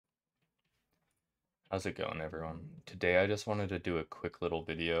How's it going, everyone? Today I just wanted to do a quick little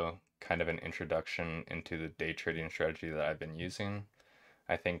video, kind of an introduction into the day trading strategy that I've been using.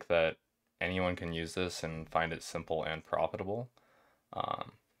 I think that anyone can use this and find it simple and profitable.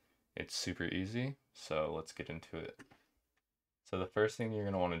 Um, it's super easy, so let's get into it. So the first thing you're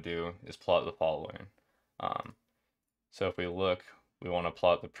going to want to do is plot the following. Um, so if we look, we want to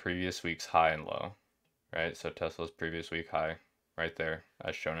plot the previous week's high and low, right? So Tesla's previous week high right there,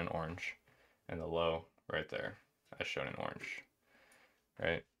 as shown in orange, and the low right there, as shown in orange,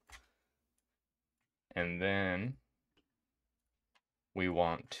 right? And then we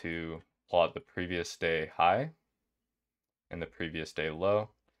want to plot the previous day high and the previous day low,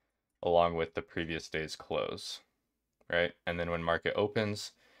 along with the previous day's close, right? And then when market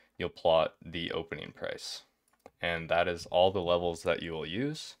opens, you'll plot the opening price. And that is all the levels that you will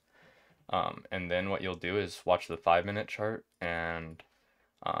use. And then what you'll do is watch the 5-minute chart and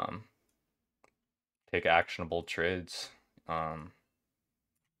um, take actionable trades off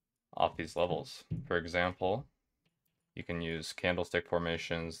these levels. For example, you can use candlestick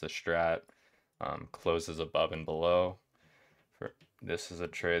formations, the strat, closes above and below. This is a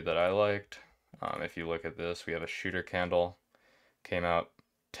trade that I liked. If you look at this, we have a shooter candle, came out,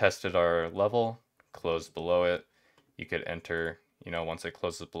 tested our level, closed below it. You could enter, once it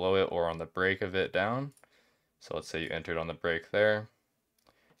closes below it or on the break of it down. So let's say you entered on the break there.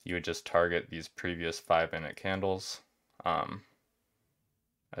 You would just target these previous 5-minute candles.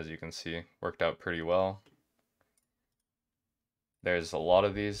 As you can see, worked out pretty well. There's a lot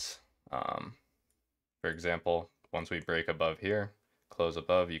of these. For example, once we break above here, close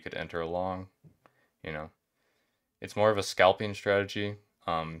above, you could enter along. It's more of a scalping strategy.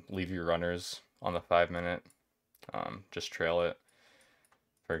 Leave your runners on the 5-minute. Just trail it.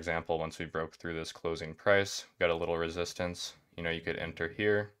 For example, once we broke through this closing price, got a little resistance. You could enter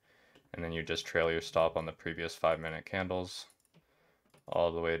here, and then you just trail your stop on the previous 5-minute candles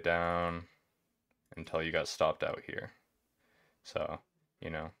all the way down until you got stopped out here. So,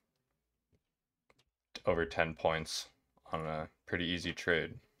 over 10 points on a pretty easy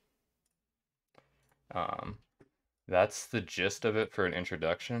trade. That's the gist of it for an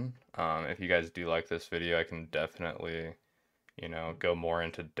introduction. If you guys do like this video, I can definitely, go more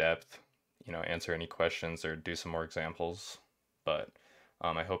into depth, answer any questions or do some more examples. But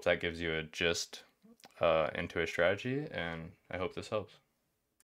I hope that gives you a gist into a strategy, and I hope this helps.